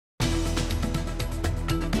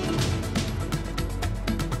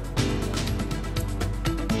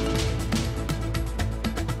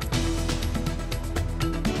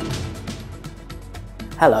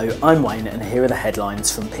Hello, I'm Wayne and here are the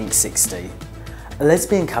headlines from Pinksixty. A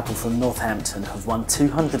lesbian couple from Northampton have won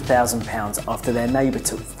 £200,000 after their neighbour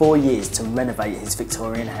took 4 years to renovate his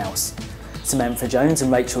Victorian house. Samantha Jones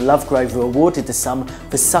and Rachel Lovegrove were awarded the sum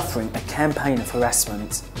for suffering a campaign of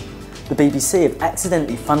harassment. The BBC have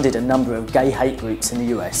accidentally funded a number of gay hate groups in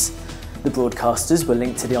the US. The broadcasters were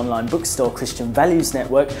linked to the online bookstore Christian Values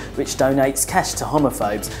Network, which donates cash to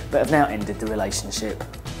homophobes, but have now ended the relationship.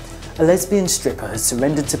 A lesbian stripper has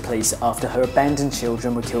surrendered to police after her abandoned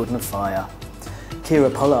children were killed in a fire.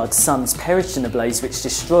 Kiaira Pollard's sons perished in a blaze which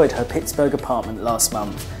destroyed her Pittsburgh apartment last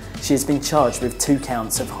month. She has been charged with 2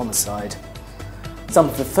 counts of homicide. Some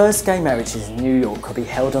of the first gay marriages in New York will be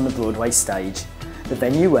held on the Broadway stage. The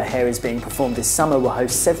venue where Hair is being performed this summer will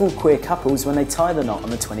host several queer couples when they tie the knot on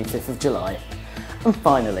the 25th of July. And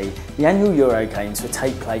finally, the annual Eurogames will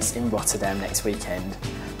take place in Rotterdam next weekend.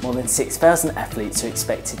 More than 6,000 athletes are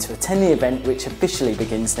expected to attend the event, which officially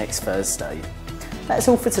begins next Thursday. That's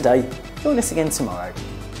all for today. Join us again tomorrow.